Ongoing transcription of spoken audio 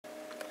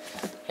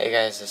Hey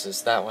guys, this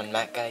is That One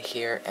Mac Guy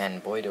here,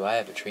 and boy do I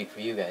have a treat for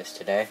you guys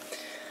today.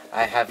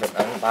 I have an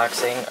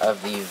unboxing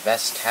of the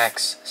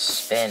Vestax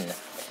Spin.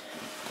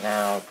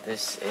 Now,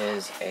 this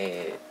is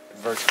a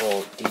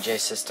virtual DJ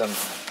system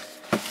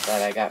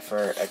that I got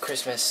for a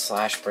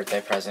Christmas/birthday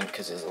present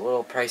because it's a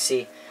little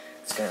pricey.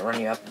 It's going to run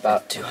you up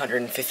about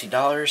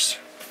 $250.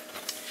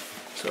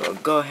 So I'll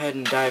go ahead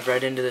and dive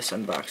right into this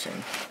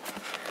unboxing.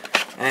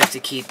 I have to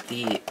keep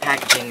the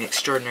packaging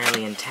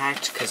extraordinarily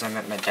intact because I'm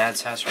at my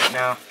dad's house right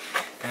now,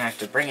 and I have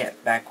to bring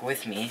it back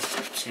with me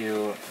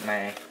to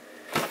my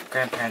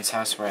grandparents'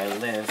 house where I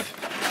live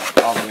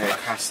all the way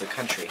across the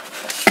country.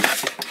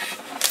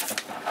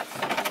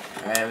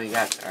 Alright, we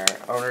got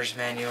our owner's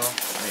manual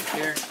right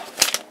here.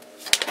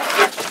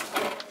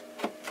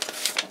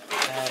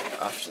 Put that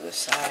off to the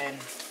side.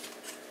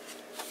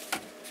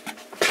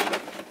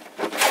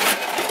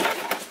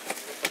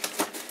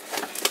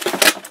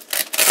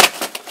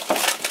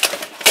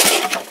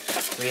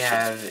 We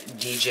have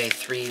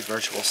DJ3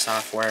 virtual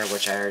software,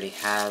 which I already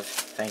have.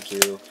 Thank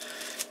you,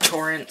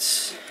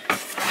 torrents.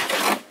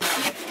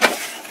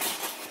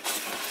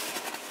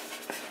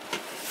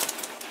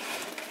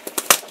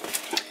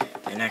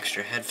 An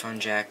extra headphone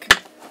jack.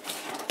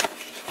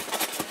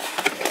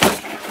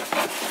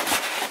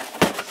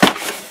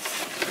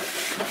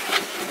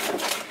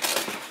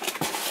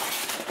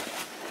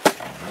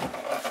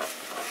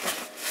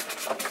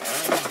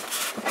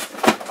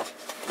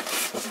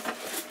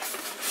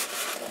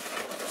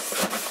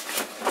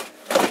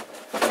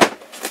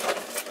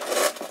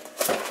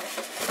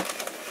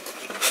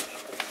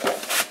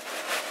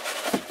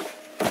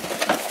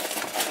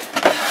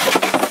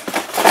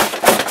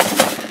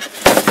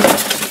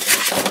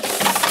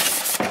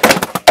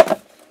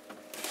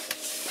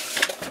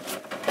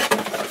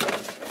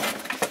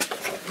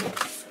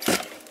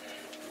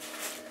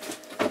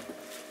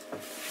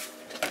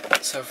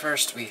 So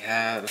first we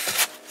have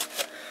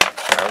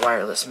our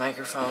wireless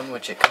microphone,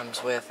 which it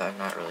comes with. I'm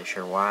not really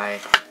sure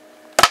why.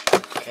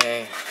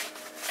 Okay.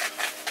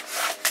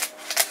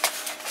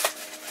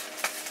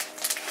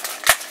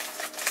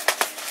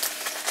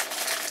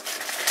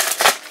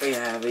 We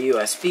have a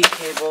USB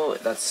cable.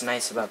 That's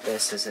nice about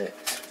this is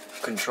it's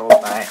controlled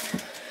by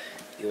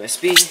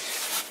USB.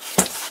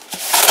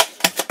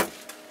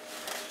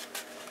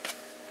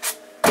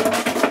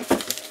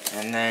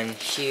 And then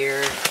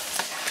here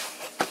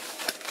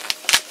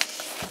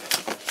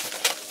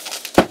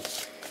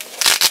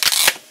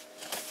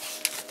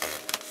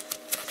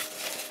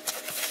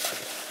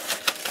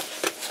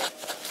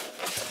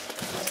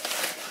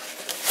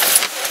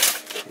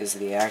is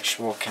the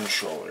actual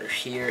controller.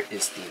 Here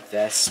is the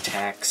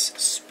Vestax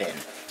Spin.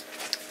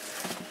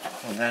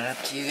 Hold that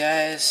up to you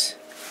guys.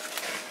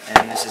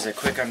 And this is a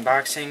quick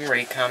unboxing.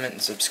 Rate, comment,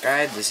 and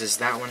subscribe. This is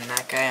That One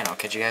Mac Guy, and I'll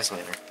catch you guys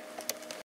later.